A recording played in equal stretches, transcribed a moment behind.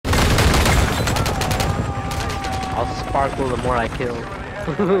sparkle, the more I kill.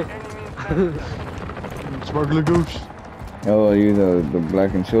 Sparkly goose. Oh, are you the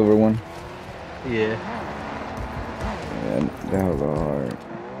black and silver one? Yeah. Yeah, that was all hard.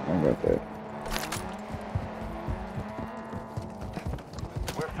 I got that.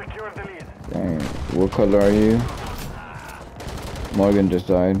 We've secured the lead. Dang. What color are you? Morgan just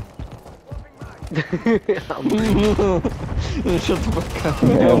died. Shut the fuck up.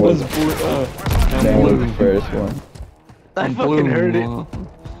 Yeah, That was that blue. was the first one. I I'm fucking blue. heard it.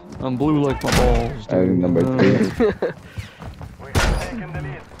 I'm blue like my balls. I was number 3. We have taken the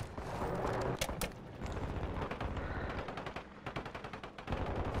lead.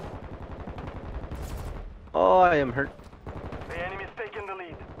 Oh, I am hurt. The enemy's taken the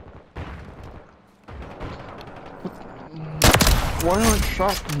lead. Why aren't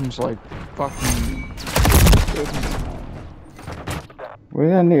shotguns like fucking? Where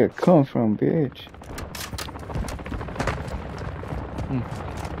that nigga come from, bitch?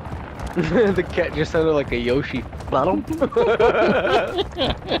 The cat just sounded like a Yoshi. Bottom.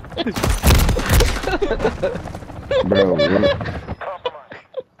 Bro, what?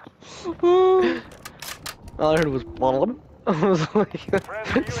 All I heard was bottom. I was like,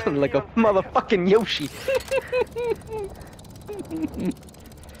 it sounded like a motherfucking Yoshi.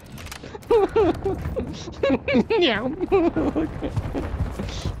 Yeah.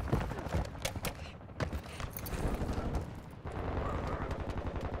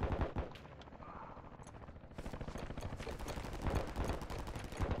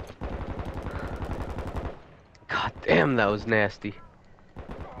 God damn, that was nasty.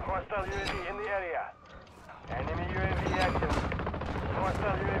 Hostile UAV in the area. Enemy UAV active.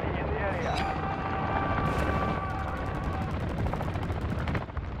 Hostile UAV in the area.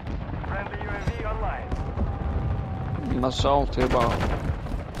 Friendly UAV online. My salty ball.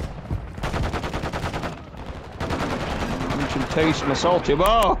 You should taste my salty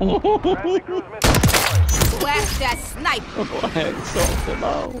ball. Friendly cruise missile deployed. Whack that sniper. Black salty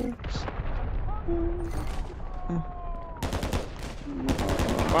balls.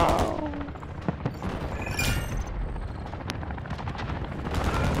 Wow.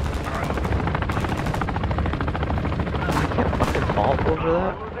 Fucking vault over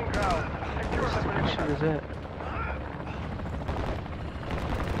that? Losing ground. Secure the What perimeter. shit is that?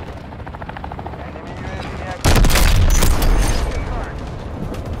 Enemy UAV active.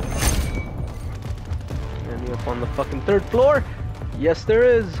 Enemy up on the fucking 3rd floor? Yes, there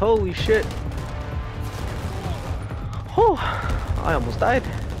is. Holy shit. Whew. I almost died.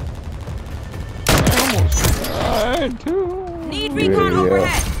 I almost died too. Need recon Yeah.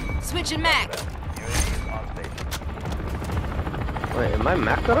 overhead. Switching mag. UAV is on station. Wait, am I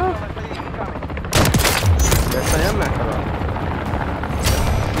Makarov? Yes, I am Makarov.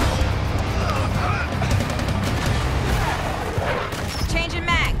 Changing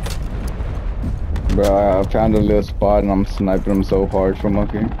mag. Bro, I found a little spot and I'm sniping them so hard from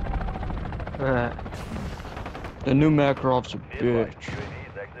up here. The new Makarov's a bitch. UAV is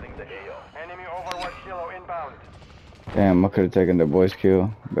exiting the AO. Enemy Overwatch Kilo inbound. Damn, I could have taken the boy's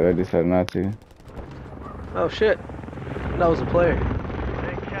kill, but I decided not to. Oh shit. That was a player.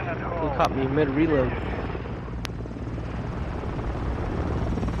 They cannot He hold. caught me mid-reload.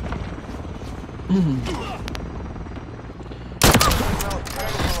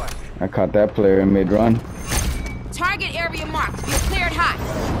 I caught that player in mid-run. Target area marked. You're cleared hot.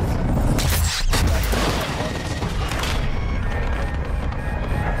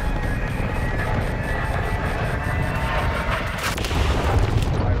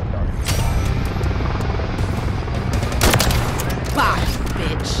 Bye,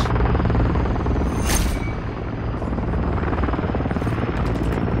 bitch.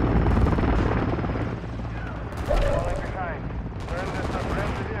 Falling behind.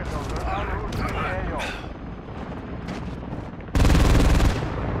 Friendly vehicles are en route to the AO.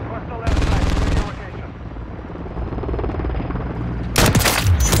 Hostile airstrike to your location.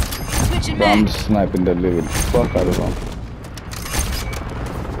 Switching Bro, I'm mag. sniping the living fuck out of them.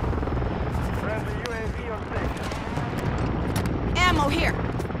 Friendly UAV on station. Ammo here.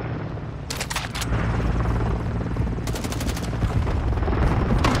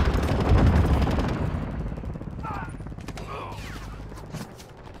 Oh,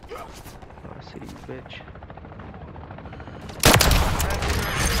 I see you, bitch. Friendly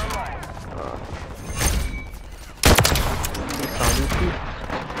UAV online. He saw me too.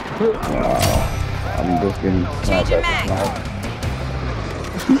 Wow. I'm just getting sniped Changing at the mag. snipe.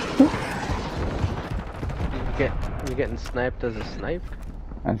 You getting sniped as a snipe?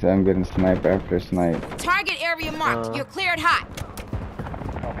 I said I'm getting snipe after snipe. Target area marked. You're cleared hot.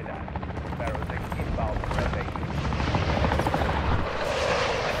 Copy that. Barrel 6 inbound. Friendly.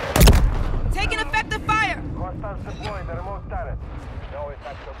 Hostiles deployed the remote turret. No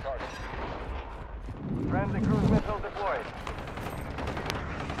effect on target. Friendly cruise missile deployed.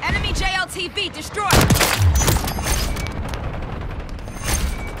 Enemy JLTV destroyed.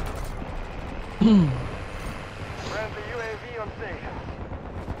 Friendly UAV on station.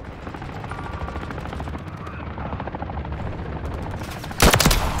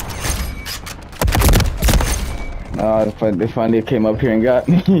 They finally came up here and got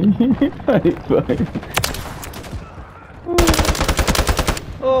me.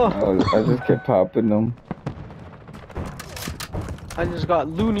 Oh, I just kept popping them. I just got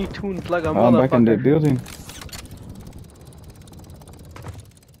Looney Tunes like a I'm back in the motherfucker. building.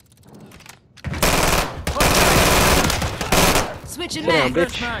 Switching Sit down, mag.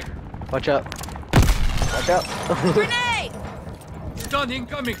 bitch. Watch out. Watch out. Grenade! Stun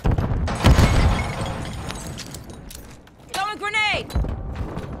incoming. Throwing grenade!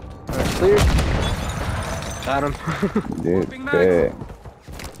 Alright, clear. Got him. Dude, bad.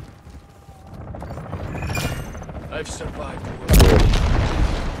 I've survived.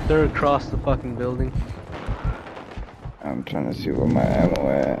 They're across the fucking building. I'm trying to see where my ammo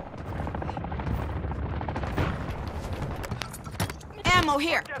at. Ammo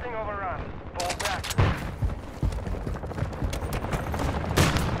here. Getting overrun. Fall back.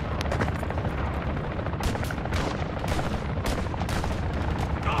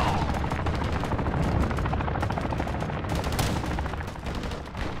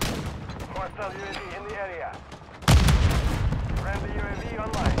 Hostile UAV in the area. Friendly UAV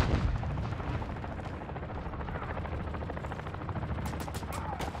online.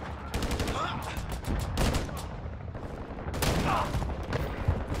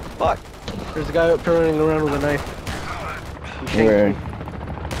 Fuck. There's a guy up turning around with a knife. He shanked Where? me.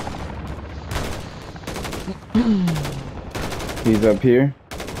 He's up here.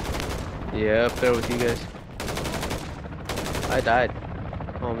 Yeah, up there with you guys. I died,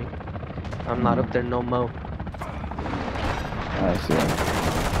 homie. I'm not up there no more. I see him.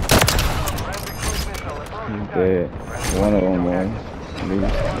 Friendly cruise missile approaching He's target. dead. One of them, man. At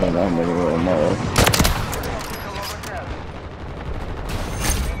least. Well, not many of them are. Missile overhead.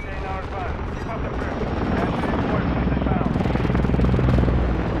 Maintain our advance. Keep up the grip. Anti-reinforcements inbound.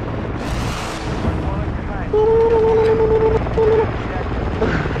 One behind.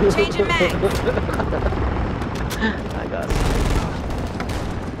 Changing mag. I got it.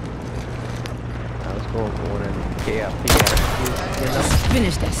 I was going for one of them KFP, you know?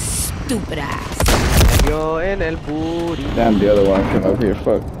 Finish that stupid ass. Yo en el booty. Damn, the other one came up here.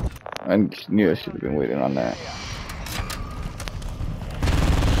 Fuck. I knew I should have been waiting on that.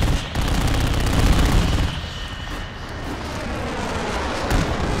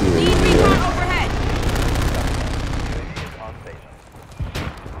 Need recon overhead. On station.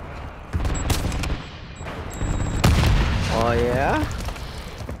 Oh yeah?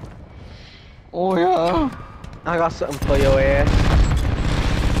 Oh yeah. I got something for your ass.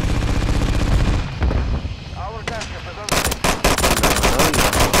 Our gunship is on station.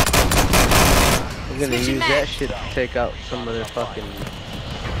 I'm gonna Switching use back. that shit to take out some of their fucking...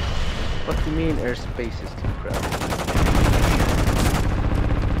 What do you mean airspace is too crowded?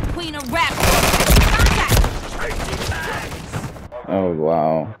 Queen of rap. Contact. Oh,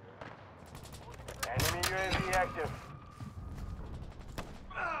 wow. Enemy UAV active.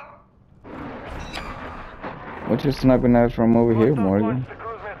 What you sniping at from over here, Hostile Morgan? points the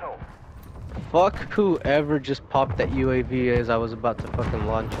cruise missile. Fuck whoever just popped that UAV as I was about to fucking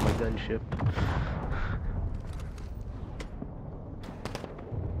launch my gunship.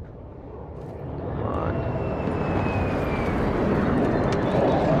 Come on.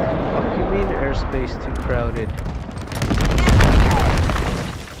 Fuck you mean airspace too crowded?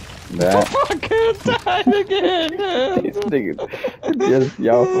 That. Fucking died again. These niggas. Just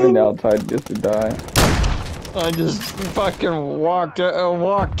y'all finna outside just to die. I just fucking walked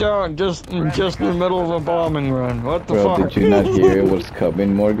out just in the middle of a bombing run. What the Bro, fuck? did you not hear it was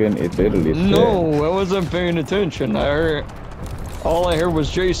coming, Morgan? It literally said. No, I wasn't paying attention. All I heard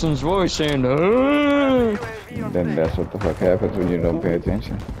was Jason's voice saying, "Ah." UAV on Then station. that's what the fuck happens when you don't pay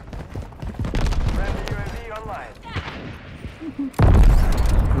attention. Friendly UAV online.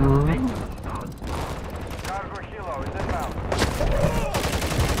 Cargo helo is inbound.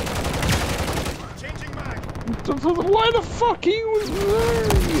 Changing mag. Why the fuck he was there?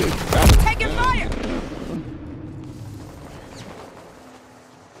 Taking fire.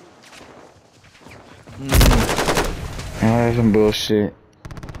 That's some bullshit.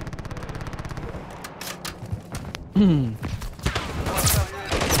 Hostile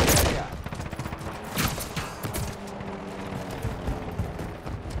UAV in the area.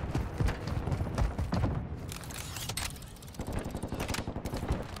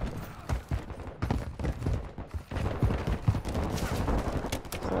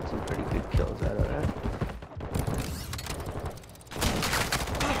 kills out of that.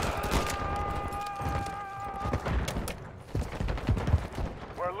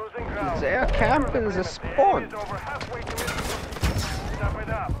 We're losing ground. Their camping is a spawn. Enemy's over halfway to it. Stop it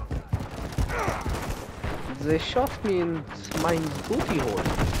up. They shot me in my booty hole.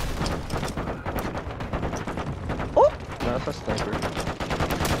 Oh! That's a sniper.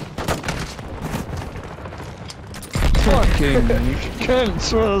 Fucking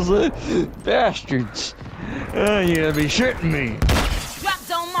cunts, was it? Bastards. You gotta be shitting me. Drop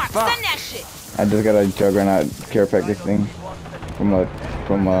zone mark. Fuck. Send that shit. I just got a juggernaut care package thing from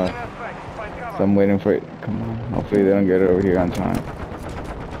so I'm waiting for it. Come on. Hopefully they don't get it over here on time.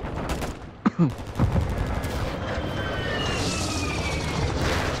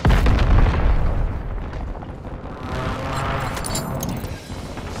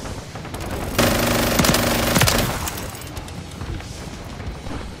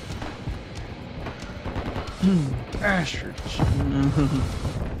 Bastards. Cannot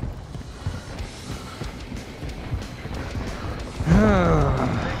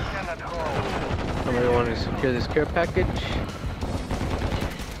hold. Somebody want to secure this care package?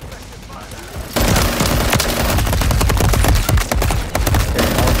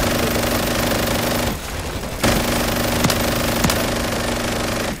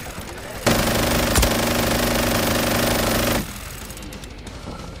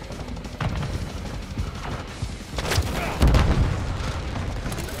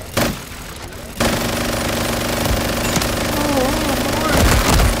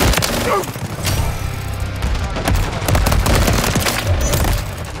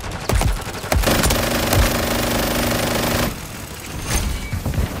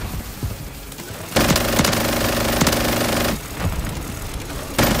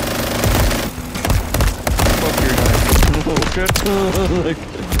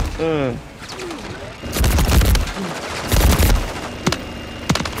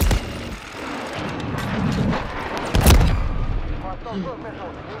 Hostile cruise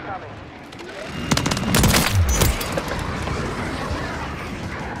missiles incoming.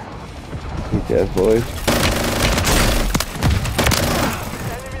 Yes, boys.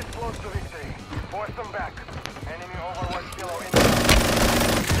 Enemies close to victory. Force them back. Enemy Overwatch Kilo incoming.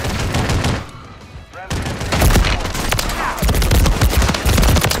 Friendly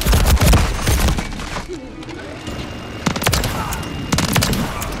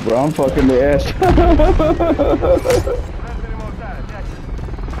Bro, I'm fucking the ass. friendly mortar detected.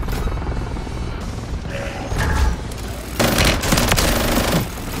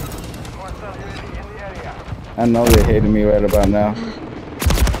 Hostile UAV in the area. I know they hating me right about now.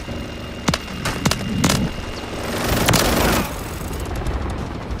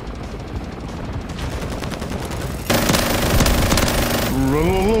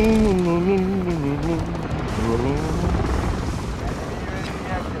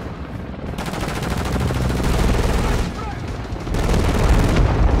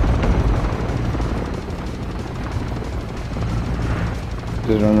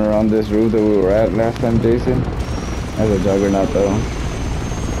 Just running around this roof that we were at last time, Jason. That's a juggernaut though.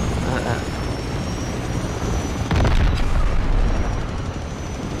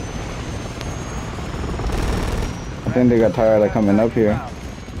 I think they got tired of coming up here.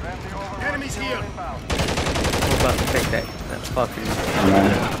 Friendly Overwatch Kilo inbound. I'm about to take that fucking.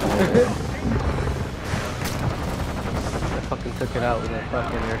 Man. I fucking took it out with that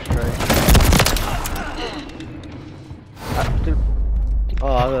fucking airstrike. Dude. Oh,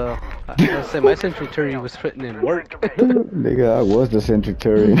 I was saying my central turret was putting in work. Nigga, I was the sentry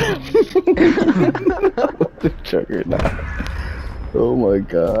turret. The juggernaut. Oh my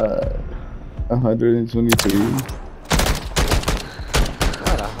god. 123.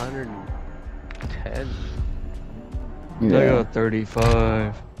 Not 110. I Yeah. got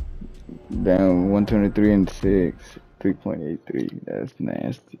 35. Damn, 123 and 6. 3.83. That's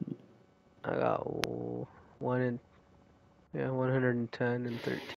nasty. I got 110 and 13.